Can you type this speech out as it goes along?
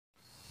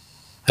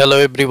Hello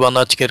everyone,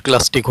 আজকের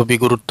ক্লাসটি খুবই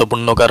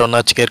গুরুত্বপূর্ণ কারণ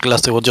আজকের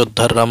ক্লাসে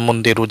অযোধ্যার রাম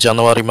মন্দির ও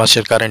জানুয়ারি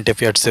মাসের কারেন্ট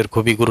অ্যাফেয়ার্সের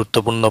খুবই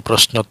গুরুত্বপূর্ণ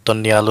প্রশ্নোত্তর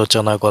নিয়ে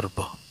আলোচনা করব।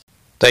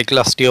 তাই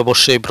ক্লাসটি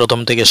অবশ্যই প্রথম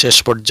থেকে শেষ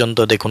পর্যন্ত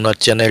দেখুন আর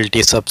চ্যানেলটি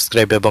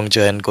সাবস্ক্রাইব এবং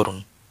জয়েন করুন।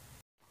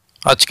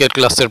 আজকের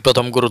ক্লাসের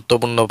প্রথম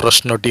গুরুত্বপূর্ণ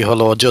প্রশ্নটি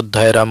হলো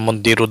অযোধ্যায় রাম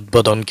মন্দির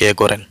উদ্বোধন কে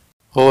করেন?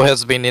 Who has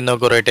been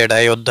ইনঅগরেটেড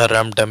Ayodhya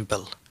Ram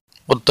temple?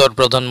 উত্তর,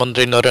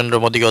 প্রধানমন্ত্রী নরেন্দ্র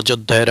মোদী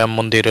অযোধ্যায় রাম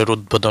মন্দিরের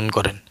উদ্বোধন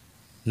করেন।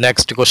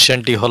 নেক্সট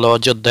কোশ্চেনটি হলো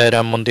অযোধ্যায়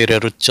রাম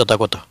মন্দিরের উচ্চতা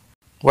কত?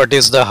 What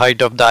is the height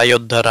of the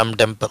Ayodhya Ram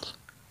temple?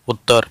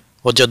 উত্তর,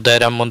 অযোধ্যায়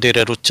রাম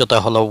মন্দিরের উচ্চতা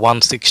হলো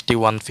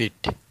 161 ফিট।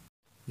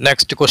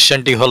 নেক্সট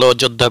কোশ্চেনটি হলো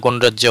অযোধ্যা কোন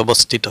রাজ্যে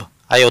অবস্থিত?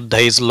 Ayodhya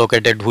is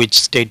located which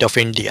state of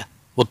India?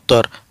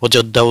 উত্তর,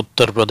 অযোধ্যা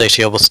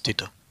উত্তরপ্রদেশে অবস্থিত।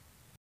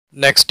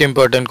 নেক্সট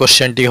ইম্পর্টেন্ট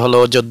কোশ্চেনটি হলো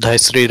অযোধ্যায়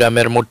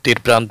শ্রীরামের মূর্তির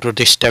প্রাণ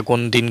প্রতিষ্ঠা কোন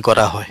দিন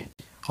করা হয়?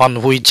 On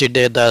which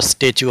day the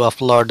statue of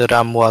Lord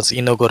Ram was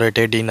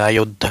ইনঅগরেটেড in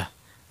Ayodhya?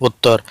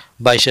 উত্তর,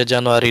 22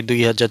 জানুয়ারি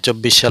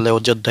 2024 সালে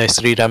অযোধ্যায়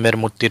শ্রীরামের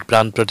মূর্তির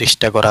প্রাণ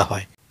প্রতিষ্ঠা করা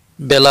হয়।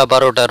 বেলা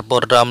 12টার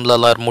পর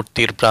রামলালার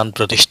মূর্তির প্রাণ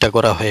প্রতিষ্ঠা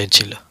করা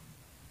হয়েছিল।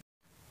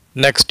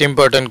 নেক্সট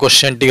ইম্পর্টেন্ট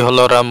কোশ্চেনটি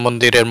হলো রাম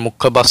মন্দিরের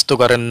মুখ্য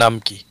বাস্তুকারের নাম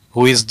কি?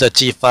 Who is the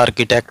chief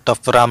architect of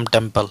Ram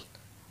temple?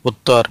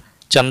 উত্তর,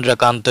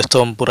 চন্দ্রকান্ত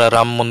সোমপুরা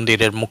রাম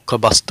মন্দিরের মুখ্য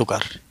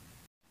বাস্তুকার।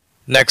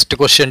 নেক্সট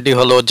কোশ্চেনটি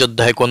হলো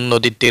অযোধ্যায় কোন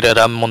নদীর তীরে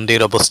রাম মন্দির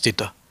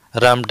অবস্থিত?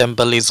 Ram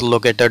temple is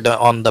located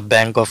on the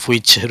bank of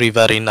which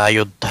river in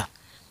Ayodhya?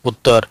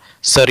 উত্তর,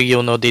 সরিয়ু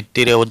নদীর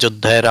তীরে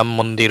অযোধ্যায় রাম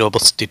মন্দির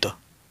অবস্থিত।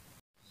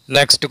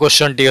 নেক্সট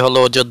কোশ্চেনটি হলো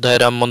অযোধ্যায়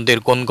রাম মন্দির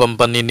কোন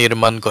কোম্পানি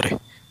নির্মাণ করে?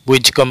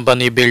 Which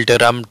company built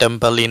Ram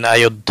temple in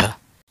Ayodhya?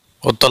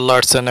 উত্তর,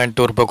 লার্সেন অ্যান্ড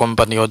টুর্বো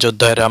কোম্পানি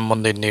অযোধ্যায় রাম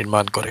মন্দির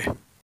নির্মাণ করে।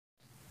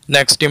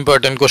 নেক্সট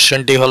ইম্পর্টেন্ট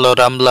কোশ্চেনটি হলো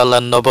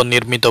রামলালার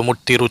নবনির্মিত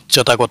মূর্তির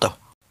উচ্চতা কত?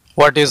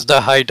 What is the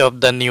height of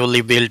the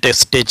newly built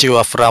statue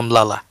of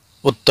Ram Lalla?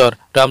 উত্তর,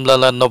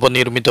 রামলালার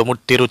নবনির্মিত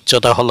মূর্তির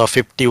উচ্চতা হলো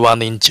 51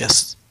 ইঞ্চেস।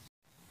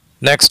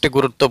 নেক্সট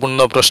গুরুত্বপূর্ণ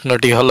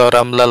প্রশ্নটি হলো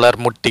রামলালার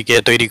মূর্তি কে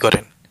তৈরি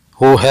করেন?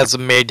 Who has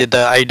made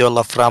the idol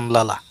of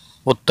Ram Lalla?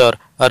 উত্তর,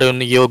 অরুণ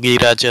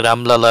যোগীরাজ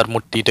রামলালার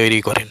মূর্তি তৈরি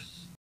করেন।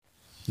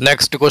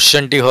 নেক্সট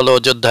কোশ্চেনটি হলো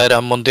অযোধ্যায়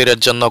রাম মন্দিরের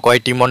জন্য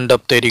কয়টি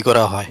মণ্ডপ তৈরি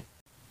করা হয়?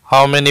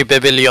 How many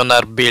pavilion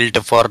R built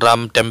for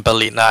Ram temple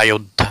in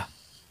Ayodhya?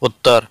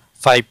 উত্তর,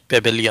 5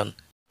 প্যাভিলিয়ন।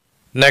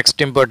 নেক্সট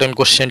ইম্পর্টেন্ট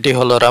কোশ্চেনটি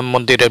হলো রাম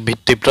মন্দিরের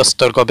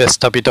ভিত্তিপ্রস্তর কবে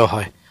স্থাপিত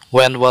হয়?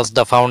 When was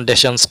the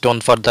foundation stone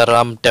for the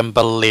Ram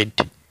temple lead?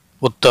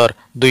 উত্তর,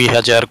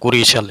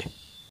 2020 সালে।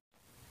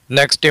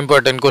 নেক্সট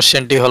ইম্পর্টেন্ট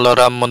কোশ্চেনটি হলো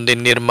রাম মন্দির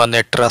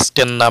নির্মাণের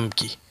ট্রাস্টের নাম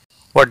কি?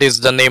 What is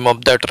the name of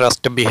the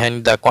trust behind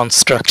the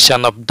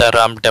construction of the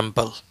Ram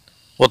temple?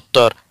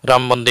 উত্তর,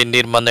 রাম মন্দির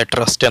নির্মাণের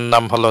ট্রাস্টের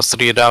নাম হলো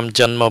শ্রীরাম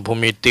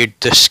জন্মভূমি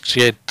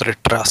তীর্থক্ষেত্র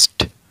ট্রাস্ট।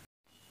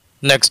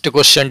 নেক্সট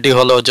কোশ্চেনটি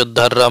হলো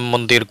অযোধ্যার রাম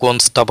মন্দির কোন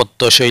স্থাপত্য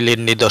শৈলীর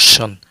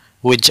নিদর্শন?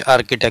 Which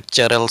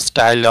architectural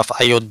style of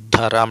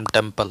Ayodhya Ram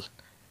temple?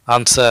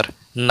 Answer,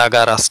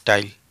 Nagara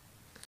style.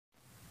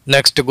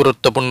 Next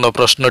গুরুত্বপূর্ণ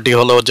প্রশ্নটি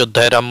হলো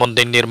অযোধ্যায় রাম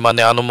মন্দির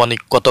নির্মাণে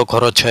আনুমানিক কত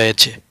খরচ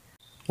হয়েছে?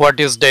 What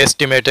is the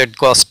estimated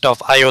cost of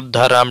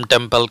Ayodhya Ram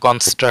temple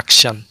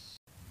construction?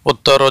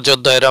 উত্তর,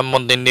 অযোধ্যায় রাম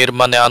মন্দির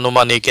নির্মাণে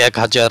আনুমানিক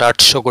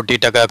 1800 কোটি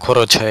টাকা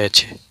খরচ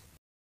হয়েছে।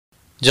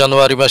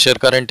 জানুয়ারি মাসের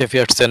কারেন্ট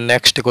অ্যাফেয়ার্সের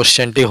নেক্সট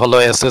কোশ্চেনটি হলো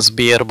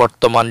এসএসবি এর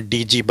বর্তমান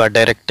ডিজি বা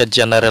ডাইরেক্টর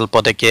জেনারেল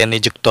পদে কে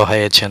নিযুক্ত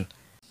হয়েছেন?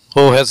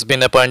 Who has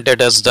been appointed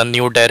as the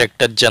new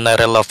director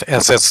general of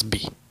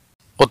SSB?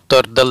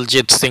 উত্তর,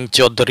 দলজিৎ সিং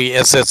চৌধুরী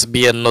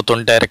এসএসবি এর নতুন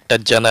ডাইরেক্টর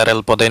জেনারেল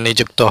পদে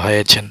নিযুক্ত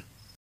হয়েছেন।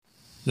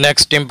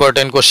 নেক্সট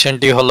ইম্পর্টেন্ট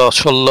কোশ্চেনটি হলো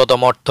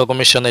 16তম অর্থ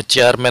কমিশনের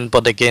চেয়ারম্যান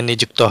পদে কে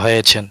নিযুক্ত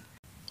হয়েছেন?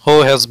 Who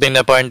has been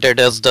appointed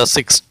as the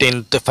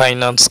 16th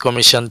finance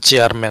commission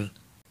chairman?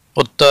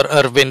 উত্তর,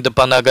 অরবিন্দ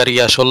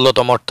পানাগারিয়া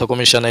 16তম অর্থ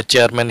কমিশনের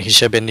চেয়ারম্যান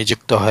হিসেবে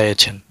নিযুক্ত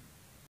হয়েছেন।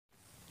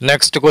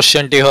 নেক্সট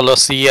কোশ্চেনটি হলো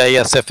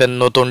সিআইএসএফ এর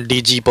নতুন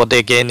ডিজি পদে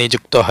কে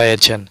নিযুক্ত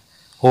হয়েছেন?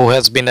 Who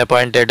has been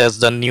appointed as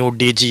the new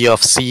DG of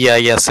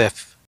CISF?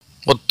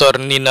 উত্তর,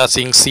 নীনা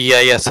সিং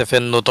সিআইএসএফ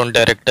এর নতুন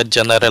ডাইরেক্টর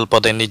জেনারেল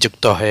পদে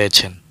নিযুক্ত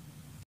হয়েছেন।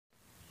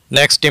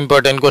 নেক্সট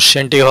ইম্পর্টেন্ট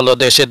কোশ্চেনটি হলো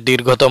দেশের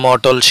দীর্ঘতম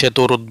অটল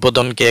সেতুর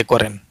উদ্বোধন কে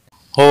করেন?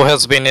 Who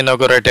has been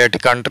ইনঅগরেটেড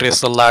countries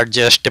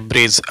largest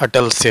bridge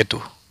অটল সেতু?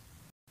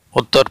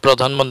 উত্তর,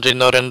 প্রধানমন্ত্রী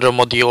নরেন্দ্র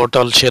মোদী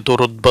অটল সেতুর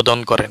উদ্বোধন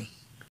করেন।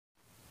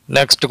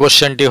 নেক্সট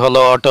কোশ্চেনটি হলো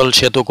অটল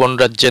সেতু কোন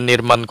রাজ্যে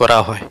নির্মাণ করা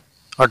হয়?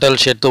 অটল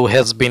সেতু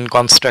has been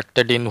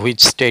constructed in which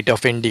state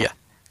of India?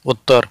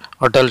 উত্তর,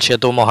 অটল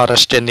সেতু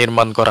মহারাষ্ট্রে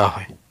নির্মাণ করা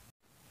হয়।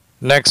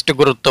 নেক্সট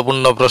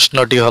গুরুত্বপূর্ণ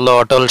প্রশ্নটি হলো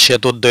অটল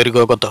সেতুর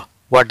দৈর্ঘ্য কত?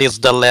 What is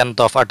the length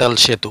of অটল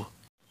সেতু?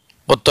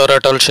 উত্তর,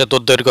 অটল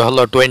সেতুর দৈর্ঘ্য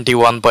হলো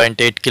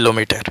 21.8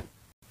 কিলোমিটার।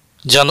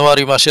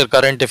 জানুয়ারি মাসের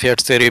কারেন্ট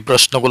অ্যাফেয়ার্সের এই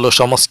প্রশ্নগুলো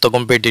সমস্ত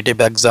কম্পিটিটিভ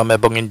এক্সাম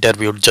এবং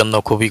ইন্টারভিউর জন্য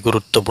খুবই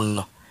গুরুত্বপূর্ণ।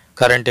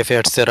 কারেন্ট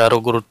অ্যাফেয়ার্সের আরও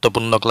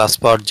গুরুত্বপূর্ণ ক্লাস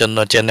পাওয়ার জন্য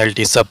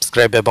চ্যানেলটি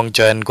সাবস্ক্রাইব এবং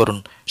জয়েন করুন।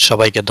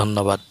 সবাইকে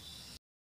ধন্যবাদ।